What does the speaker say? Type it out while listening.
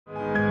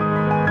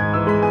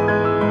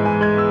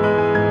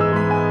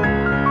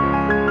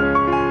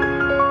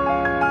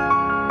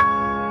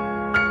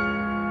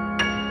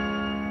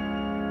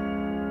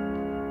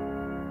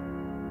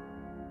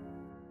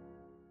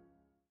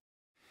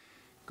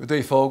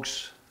day,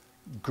 folks.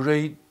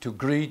 Great to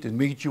greet and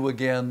meet you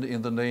again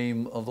in the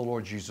name of the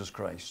Lord Jesus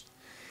Christ.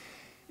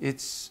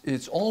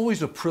 It's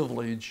always a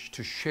privilege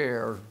to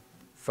share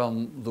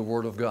from the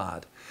Word of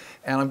God.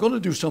 And I'm going to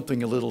do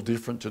something a little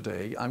different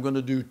today. I'm going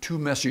to do two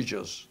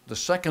messages. The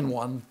second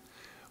one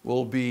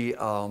will be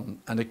an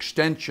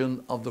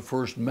extension of the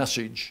first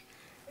message.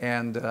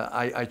 And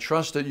I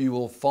trust that you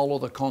will follow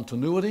the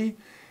continuity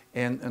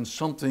and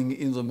something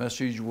in the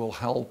message will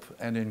help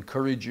and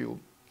encourage you.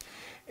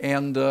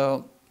 And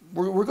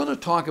we're going to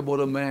talk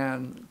about a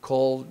man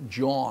called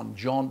John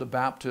the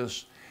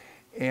Baptist.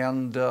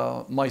 And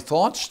my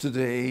thoughts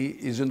today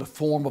is in the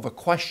form of a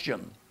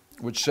question,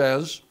 which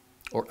says,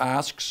 or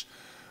asks,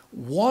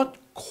 what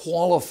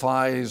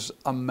qualifies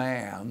a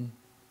man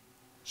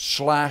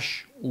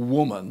 /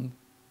 woman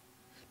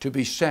to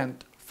be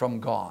sent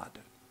from God?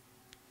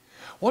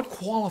 What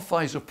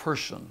qualifies a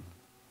person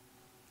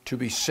to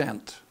be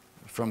sent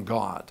from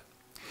God?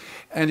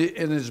 And it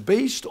is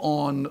based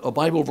on a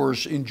Bible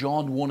verse in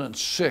John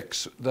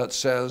 1:6 that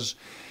says,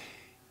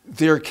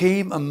 there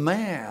came a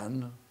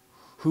man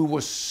who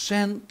was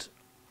sent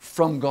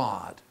from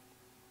God.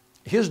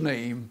 His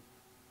name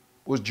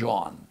was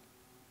John.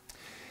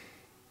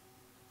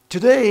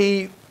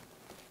 Today,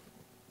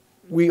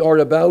 we are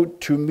about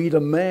to meet a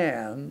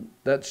man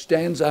that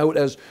stands out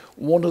as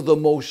one of the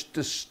most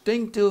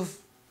distinctive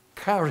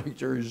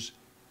characters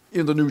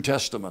in the New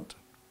Testament.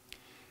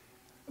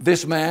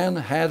 This man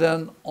had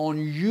an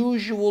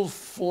unusual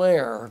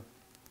flair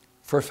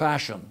for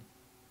fashion,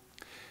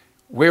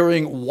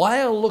 wearing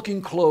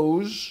wild-looking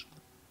clothes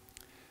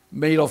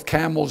made of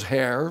camel's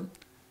hair,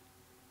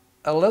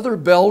 a leather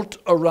belt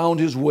around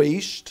his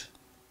waist,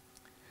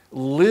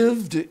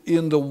 lived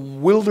in the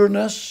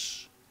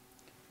wilderness,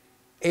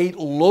 ate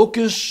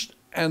locusts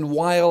and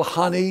wild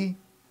honey,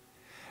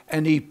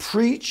 and he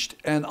preached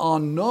an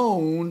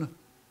unknown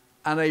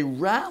and a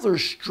rather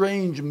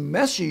strange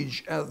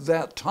message at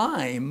that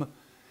time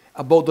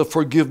about the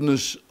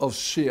forgiveness of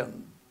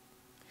sin.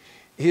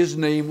 His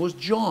name was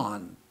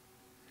John.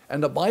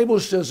 And the Bible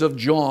says of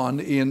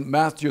John in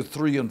Matthew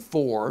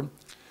 3:4,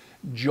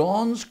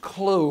 John's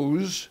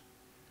clothes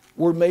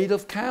were made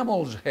of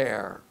camel's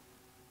hair,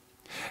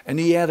 and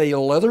he had a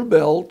leather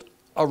belt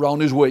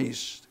around his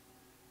waist.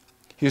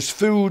 His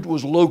food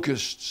was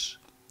locusts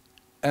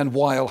and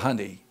wild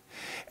honey.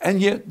 And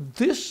yet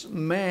this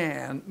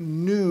man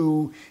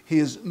knew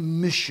his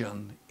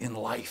mission in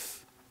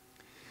life.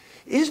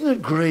 Isn't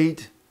it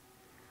great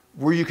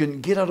where you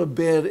can get out of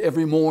bed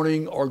every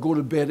morning or go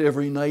to bed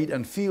every night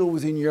and feel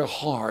within your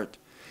heart,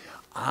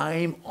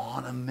 I'm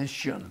on a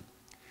mission.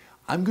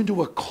 I'm going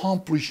to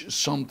accomplish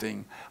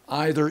something,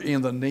 either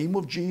in the name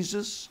of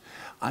Jesus,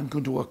 I'm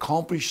going to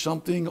accomplish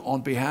something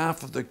on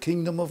behalf of the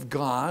kingdom of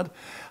God.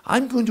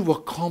 I'm going to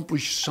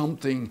accomplish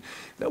something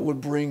that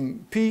would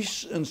bring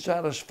peace and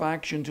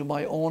satisfaction to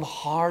my own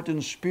heart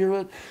and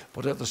spirit,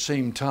 but at the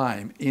same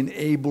time,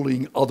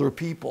 enabling other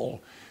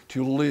people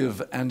to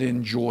live and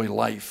enjoy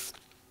life.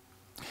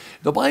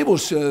 The Bible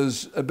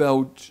says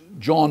about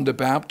John the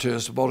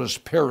Baptist, about his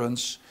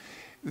parents,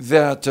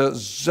 that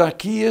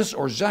Zechariah,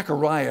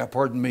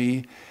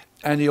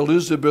 and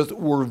Elizabeth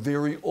were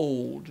very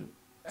old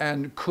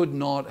and could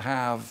not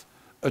have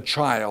a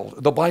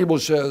child. The Bible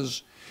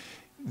says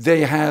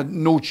they had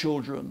no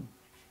children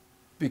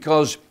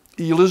because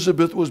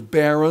Elizabeth was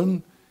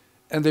barren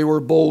and they were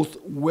both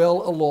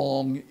well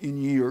along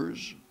in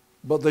years,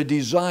 but they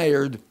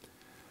desired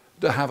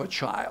to have a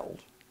child.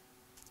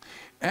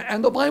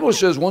 And the Bible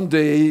says one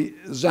day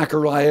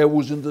Zechariah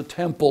was in the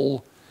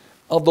temple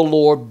of the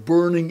Lord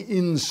burning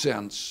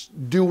incense,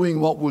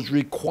 doing what was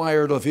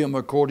required of him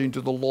according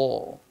to the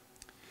law.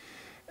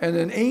 And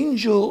an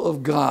angel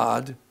of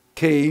God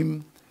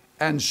came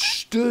and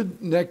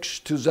stood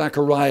next to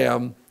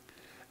Zechariah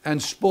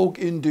and spoke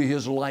into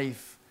his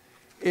life.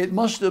 It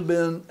must have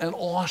been an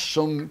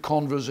awesome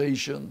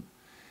conversation,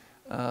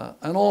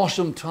 an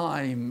awesome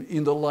time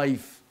in the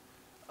life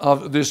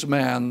of this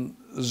man,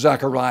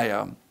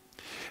 Zechariah.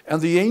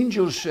 And the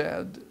angel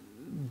said,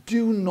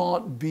 do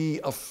not be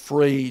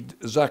afraid,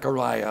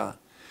 Zechariah.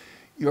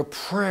 Your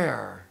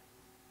prayer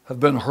has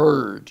been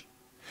heard.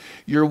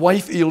 Your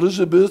wife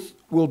Elizabeth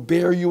will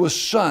bear you a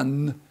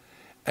son,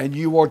 and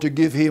you are to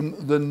give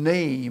him the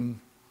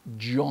name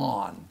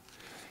John.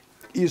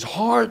 His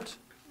heart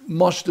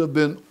must have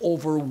been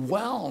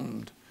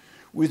overwhelmed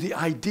with the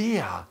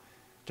idea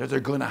that they're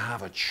going to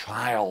have a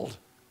child.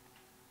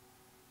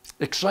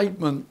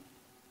 Excitement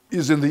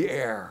is in the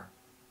air.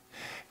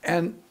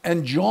 And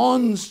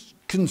John's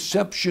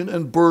conception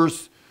and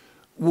birth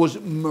was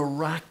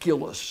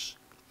miraculous.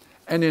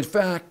 And in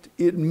fact,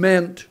 it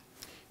meant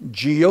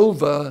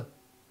Jehovah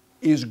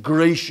is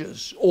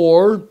gracious,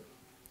 or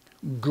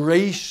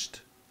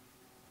graced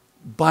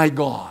by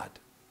God.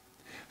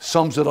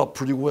 Sums it up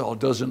pretty well,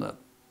 doesn't it?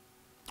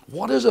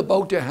 What is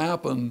about to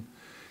happen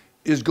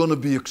is going to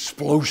be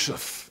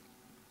explosive.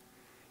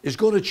 It's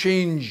going to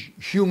change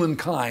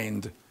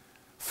humankind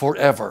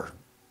forever.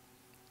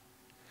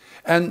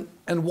 And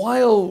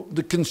while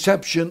the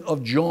conception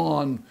of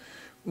John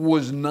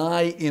was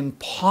nigh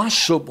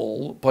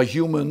impossible by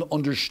human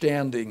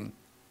understanding,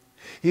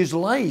 his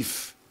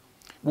life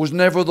was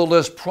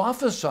nevertheless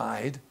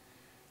prophesied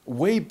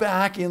way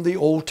back in the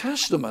Old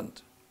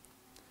Testament.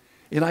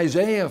 In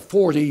Isaiah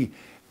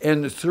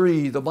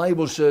 40:3, the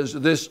Bible says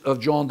this of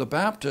John the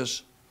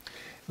Baptist,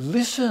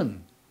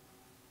 "Listen,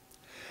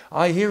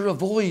 I hear a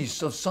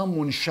voice of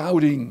someone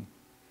shouting,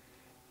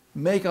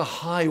 'Make a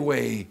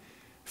highway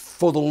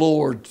for the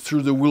Lord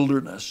through the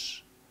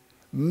wilderness.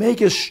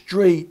 Make a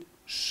straight,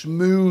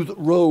 smooth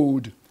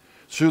road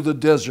through the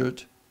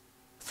desert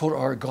for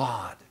our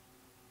God.'"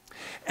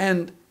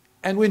 And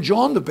when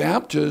John the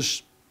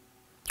Baptist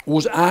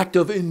was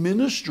active in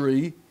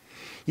ministry,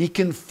 he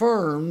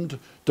confirmed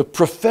the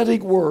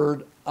prophetic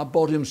word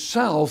about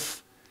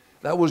himself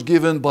that was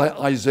given by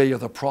Isaiah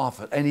the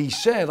prophet. And he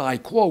said, I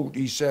quote,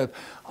 he said,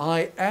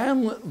 "I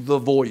am the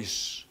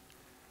voice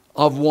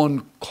of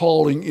one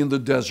calling in the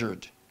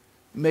desert,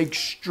 make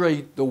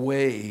straight the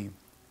way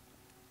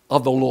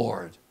of the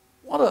Lord."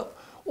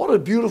 What a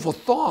beautiful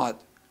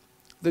thought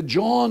that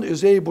John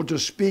is able to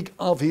speak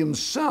of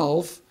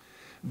himself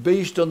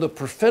based on the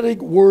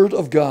prophetic word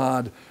of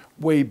God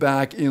way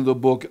back in the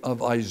book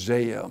of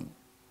Isaiah.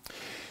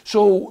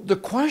 So the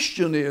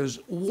question is,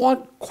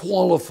 what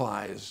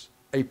qualifies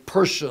a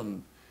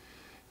person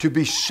to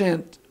be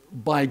sent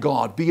by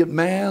God, be it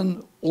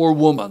man or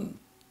woman?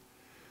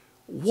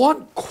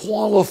 What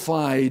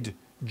qualified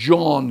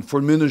John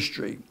for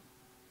ministry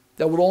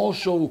that would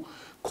also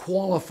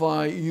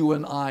qualify you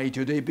and I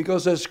today?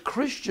 Because as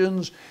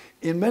Christians,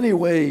 in many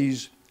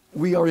ways,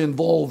 we are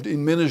involved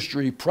in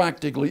ministry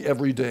practically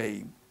every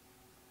day.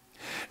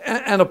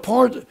 And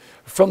apart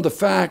from the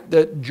fact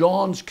that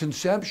John's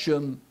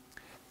conception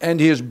and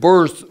his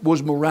birth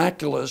was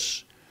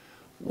miraculous,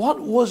 what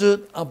was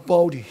it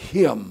about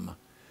him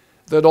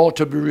that ought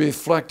to be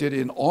reflected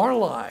in our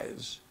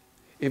lives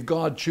if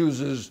God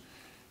chooses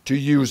to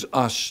use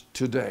us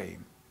today?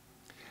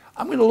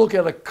 I'm going to look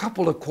at a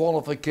couple of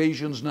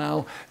qualifications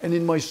now, and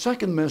in my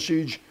second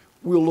message,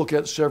 we'll look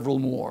at several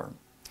more.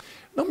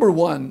 Number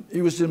one,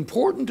 it was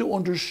important to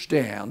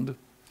understand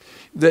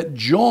that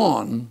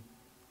John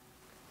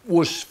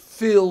was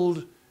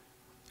filled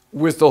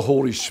with the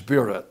Holy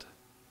Spirit.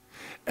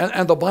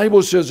 And the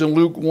Bible says in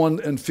Luke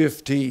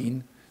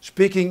 1:15,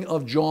 speaking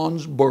of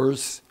John's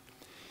birth,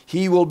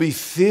 he will be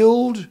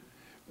filled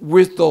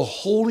with the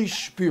Holy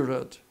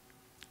Spirit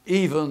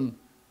even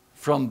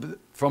from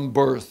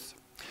birth.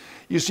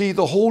 You see,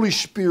 the Holy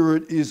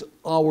Spirit is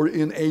our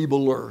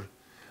enabler.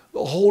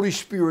 The Holy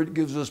Spirit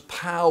gives us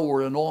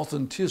power and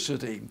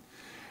authenticity.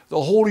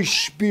 The Holy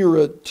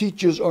Spirit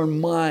teaches our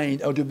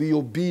mind how to be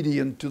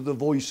obedient to the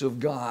voice of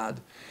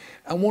God.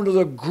 And one of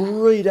the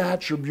great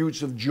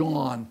attributes of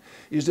John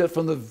is that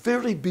from the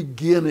very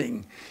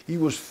beginning, he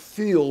was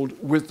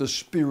filled with the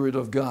Spirit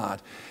of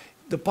God.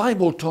 The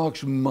Bible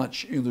talks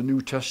much in the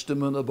New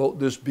Testament about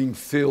this being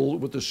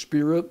filled with the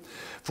Spirit.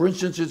 For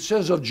instance, it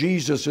says of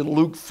Jesus in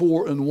Luke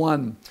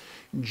 4:1,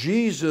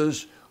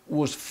 Jesus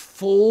was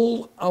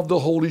full of the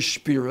Holy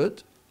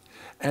Spirit,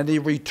 and he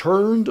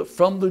returned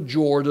from the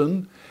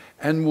Jordan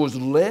and was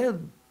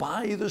led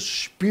by the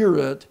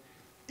Spirit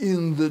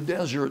in the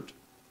desert.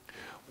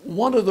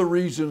 One of the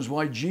reasons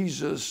why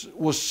Jesus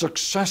was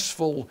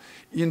successful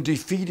in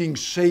defeating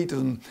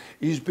Satan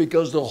is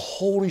because the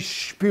Holy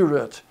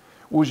Spirit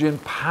was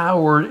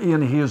empowered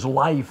in his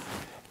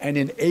life and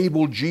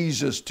enabled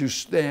Jesus to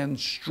stand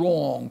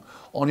strong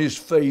on his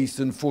faith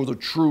and for the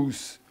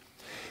truth.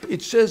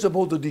 It says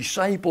about the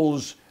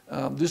disciples,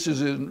 this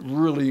is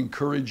really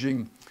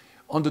encouraging.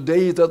 On the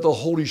day that the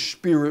Holy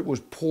Spirit was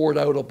poured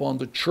out upon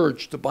the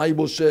church, the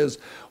Bible says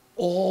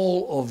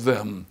all of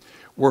them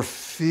were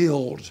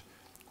filled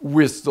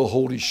with the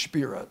Holy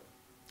Spirit.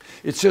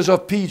 It says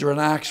of Peter in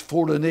Acts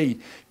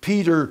 4:8,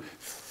 Peter,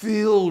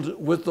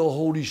 filled with the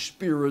Holy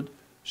Spirit,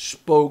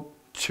 spoke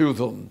to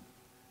them.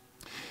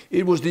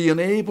 It was the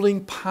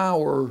enabling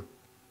power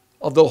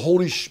of the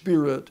Holy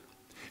Spirit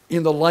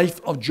in the life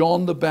of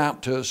John the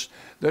Baptist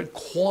that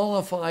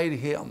qualified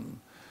him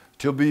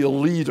to be a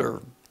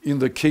leader in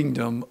the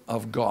kingdom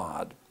of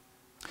God.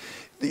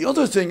 The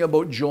other thing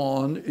about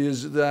John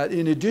is that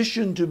in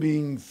addition to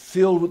being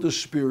filled with the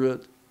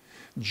Spirit,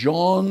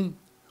 John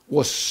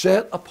was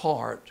set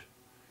apart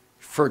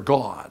for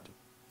God,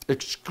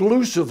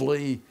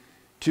 exclusively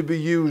to be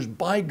used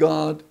by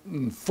God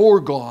and for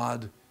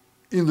God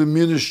in the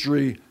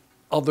ministry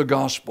of the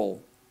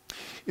gospel.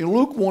 In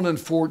Luke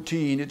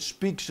 1:14, it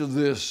speaks of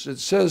this. It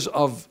says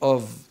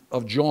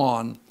of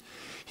John,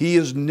 he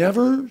is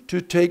never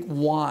to take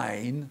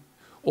wine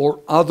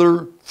or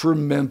other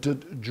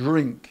fermented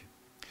drink.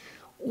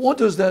 What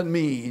does that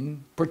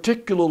mean,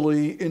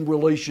 particularly in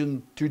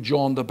relation to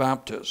John the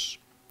Baptist?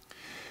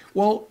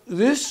 Well,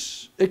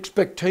 this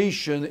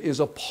expectation is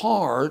a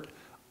part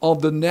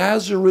of the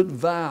Nazareth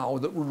vow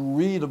that we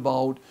read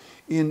about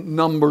in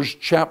Numbers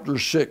chapter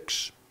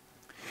 6.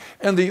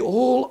 And the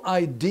whole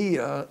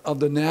idea of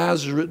the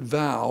Nazareth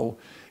vow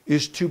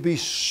is to be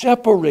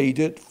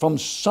separated from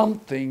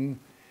something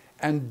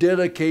and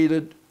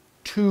dedicated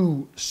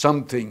to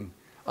something.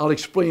 I'll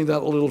explain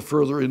that a little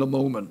further in a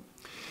moment.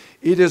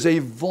 It is a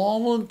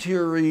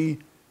voluntary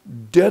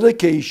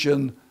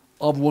dedication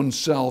of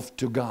oneself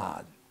to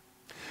God.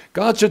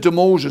 God said to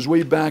Moses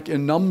way back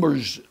in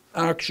Numbers,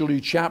 actually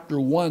chapter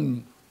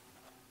 1,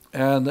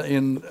 and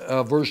in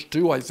verse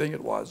 2, I think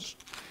it was,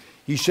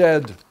 he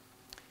said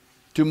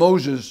to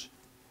Moses,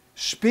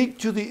 "Speak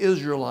to the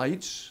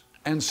Israelites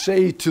and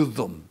say to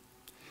them,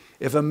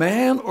 if a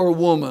man or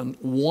woman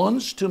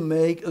wants to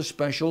make a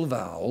special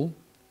vow,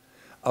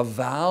 a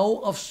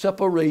vow of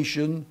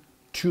separation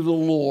to the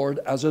Lord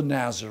as a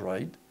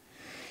Nazirite,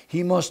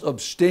 he must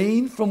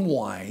abstain from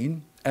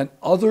wine and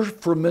other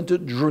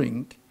fermented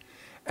drink,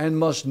 and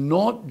must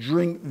not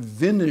drink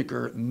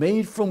vinegar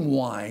made from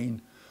wine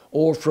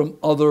or from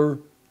other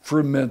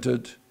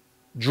fermented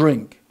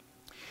drink."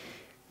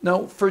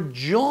 Now, for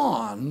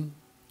John,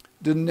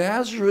 the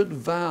Nazarite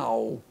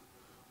vow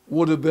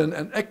would have been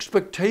an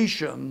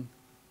expectation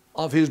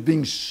of his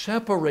being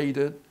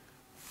separated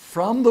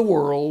from the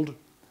world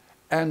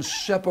and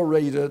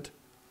separated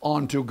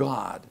unto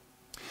God.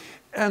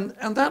 And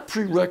that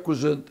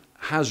prerequisite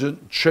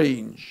hasn't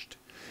changed.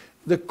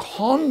 The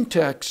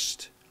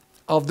context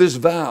of this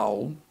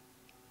vow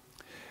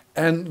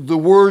and the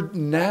word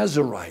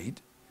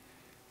Nazarite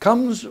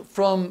comes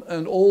from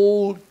an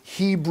old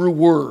Hebrew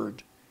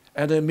word,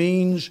 and it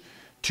means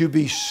to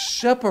be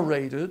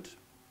separated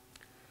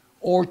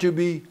or to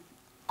be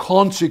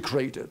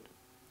consecrated.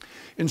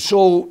 And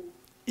so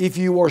if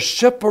you are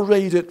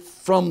separated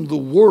from the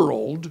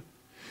world,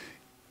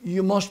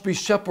 you must be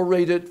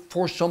separated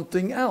for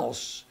something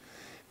else.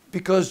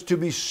 Because to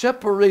be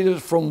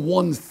separated from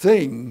one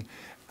thing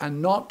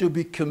and not to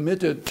be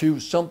committed to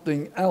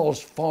something else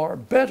far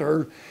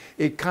better,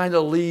 it kind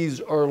of leaves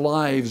our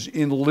lives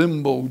in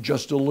limbo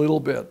just a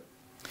little bit.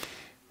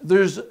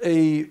 There's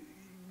a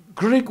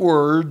Greek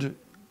word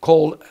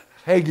called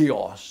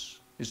hagios.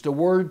 It's the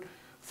word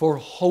for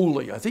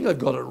holy. I think I've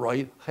got it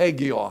right.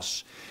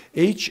 Hagios.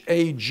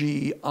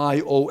 Hagios.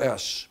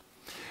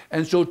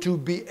 And so to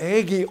be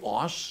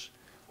hagios,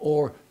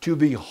 or to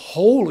be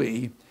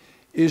holy,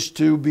 is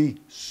to be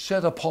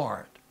set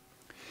apart.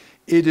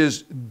 It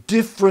is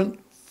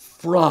different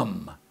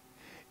from.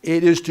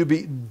 It is to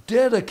be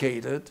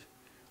dedicated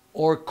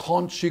or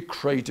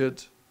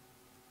consecrated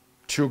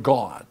to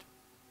God.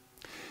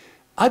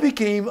 I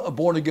became a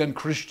born-again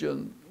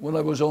Christian when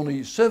I was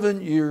only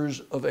 7 years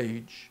of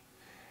age.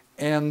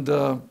 And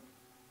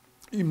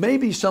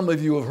maybe some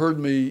of you have heard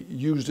me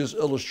use this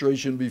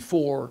illustration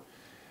before.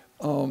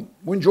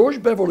 When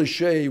George Beverly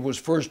Shea was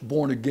first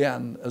born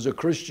again as a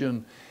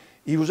Christian,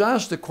 he was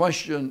asked the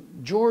question,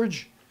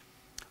 "George,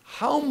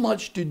 how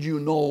much did you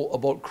know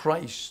about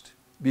Christ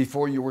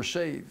before you were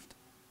saved?"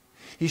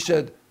 He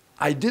said,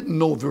 "I didn't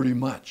know very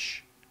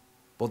much,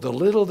 but the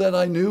little that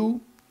I knew,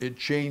 it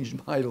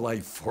changed my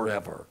life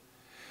forever."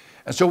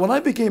 And so when I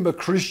became a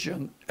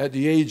Christian at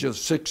the age of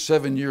 6,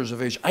 7 years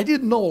of age, I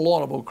didn't know a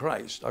lot about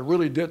Christ. I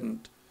really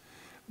didn't.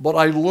 But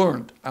I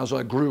learned as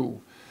I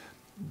grew.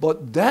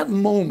 But that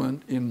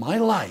moment in my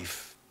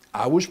life,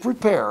 I was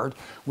prepared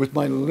with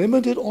my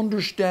limited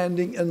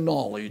understanding and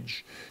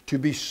knowledge to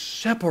be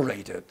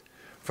separated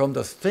from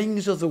the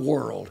things of the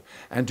world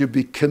and to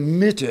be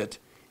committed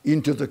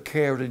into the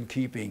care and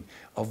keeping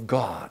of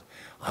God.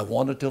 I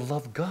wanted to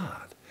love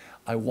God.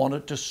 I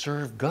wanted to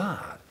serve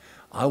God.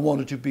 I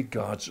wanted to be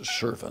God's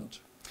servant.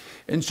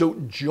 And so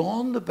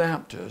John the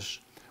Baptist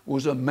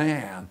was a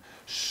man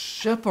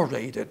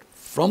separated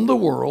from the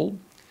world,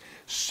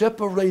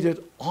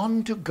 separated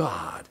unto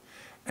God,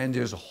 and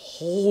his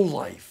whole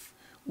life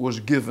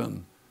was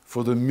given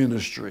for the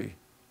ministry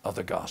of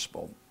the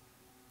gospel.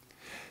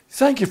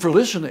 Thank you for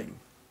listening.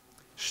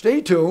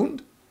 Stay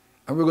tuned,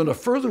 and we're going to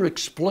further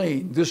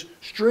explain this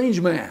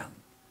strange man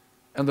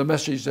and the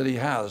message that he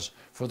has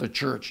for the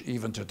church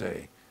even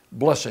today.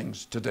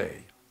 Blessings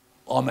today.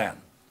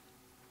 Amen.